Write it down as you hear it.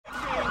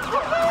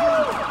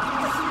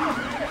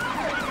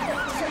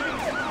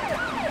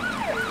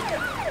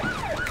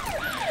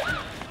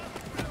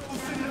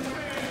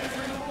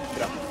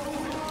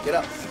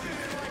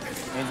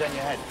on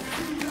your head.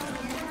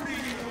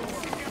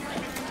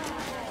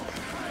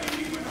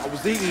 I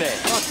was eating that.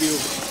 Fuck you.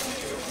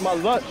 It's my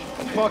lunch.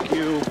 Fuck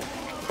you.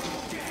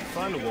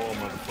 Find the wall,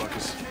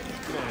 motherfuckers.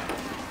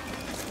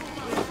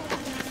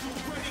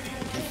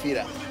 Your feet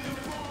up.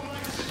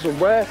 This is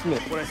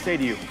harassment. What'd I say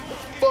to you?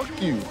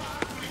 Fuck you.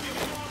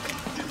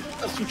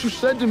 That's what you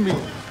said to me.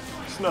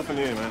 It's nothing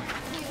here, man.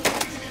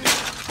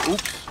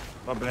 Oops.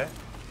 My bad.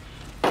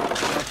 You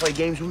wanna play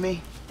games with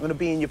me? I'm gonna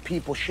be in your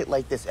people shit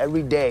like this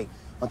every day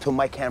until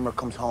my camera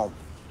comes home.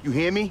 You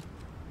hear me?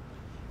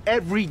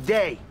 Every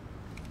day.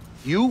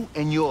 You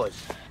and yours.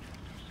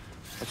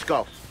 Let's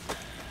go.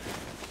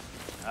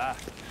 Ah,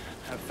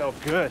 that felt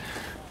good.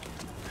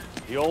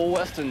 The old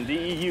Western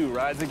DEU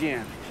rides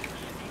again.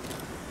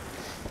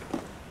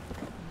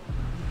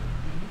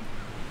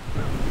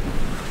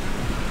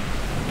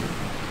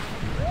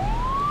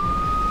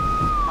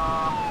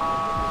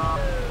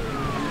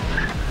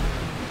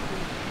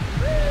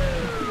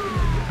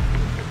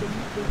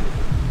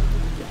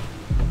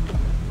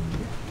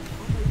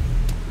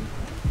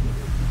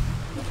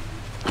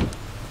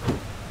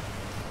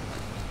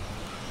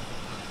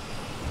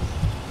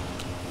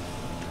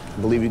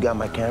 Believe you got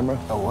my camera?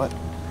 Oh, what?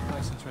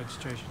 License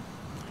registration.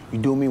 You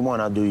do me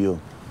one, I'll do you.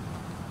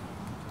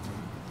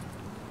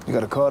 You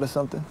got a card or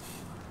something?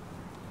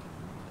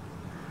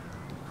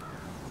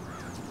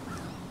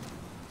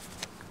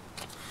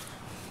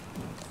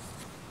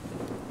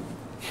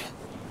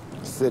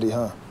 City,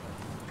 huh?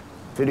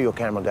 Video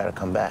camera gotta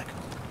come back.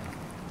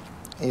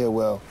 Yeah,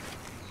 well,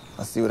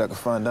 I'll see what I can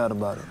find out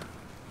about it.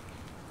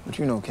 But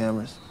you know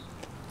cameras.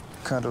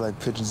 Kinda like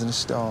pigeons in a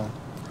stone.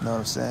 Know what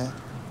I'm saying?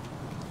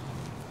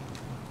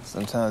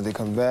 Sometimes they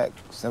come back,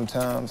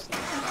 sometimes.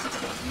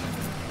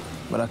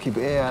 But I keep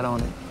an eye out on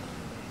it.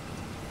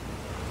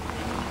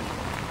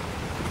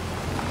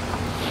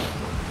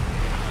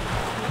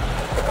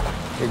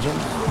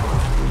 Pigeons?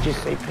 You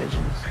just say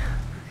pigeons.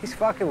 He's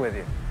fucking with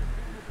you.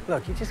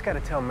 Look, you just gotta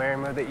tell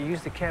Merrimer that you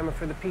used the camera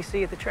for the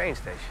PC at the train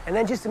station. And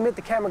then just admit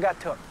the camera got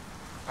took.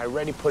 I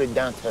already put it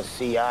down to a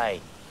CI. I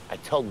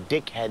tell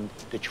Dickhead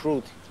the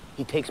truth.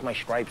 He takes my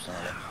stripes on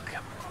it. Oh,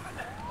 come on.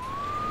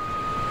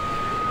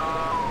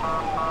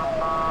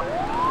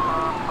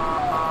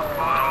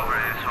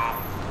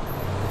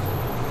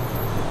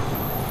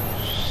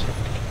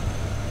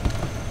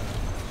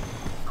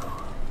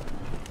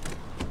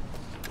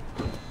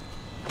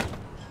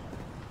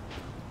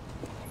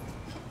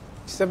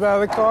 Step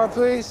out of the car,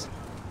 please.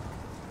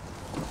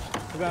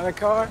 Step out of the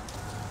car.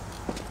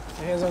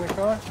 Your hands on the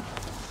car.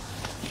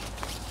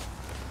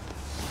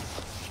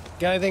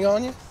 Got anything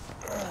on you?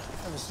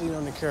 Have a seat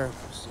on the curb.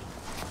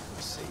 Have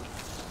a seat.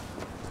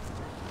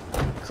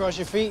 Cross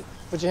your feet.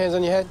 Put your hands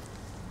on your head.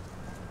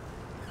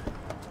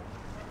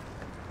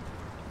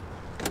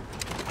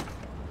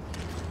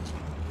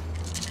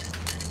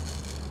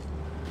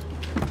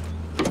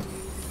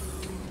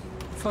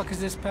 The fuck is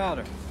this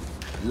powder?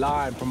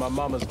 Lime from my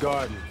mama's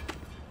garden.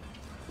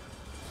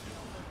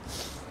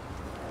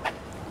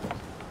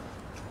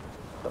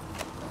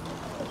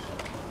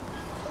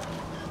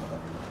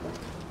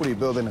 What, are you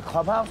building a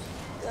clubhouse?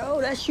 Yo,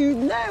 that shoots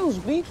nails,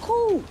 be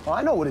cool. Oh,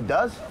 I know what it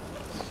does.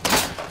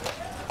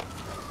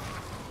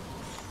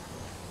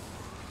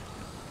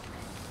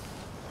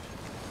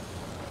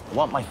 I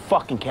want my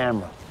fucking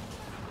camera.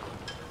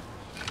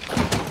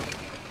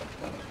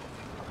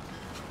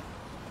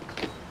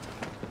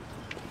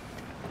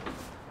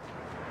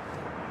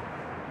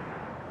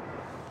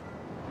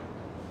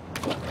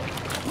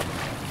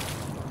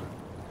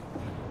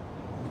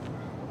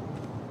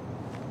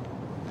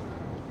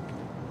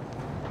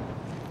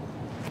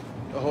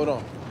 Hold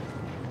on.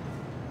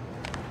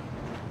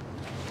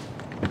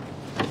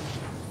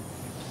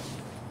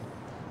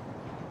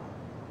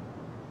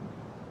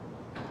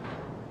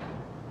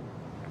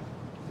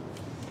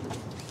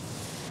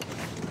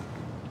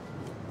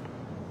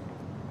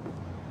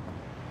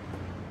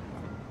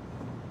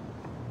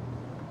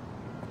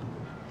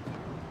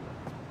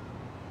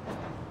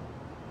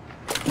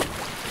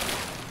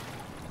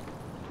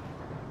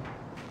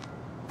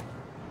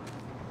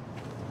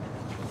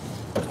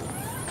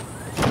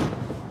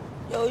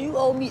 Yo, you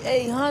owe me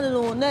 800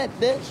 on that,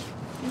 bitch.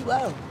 You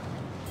out.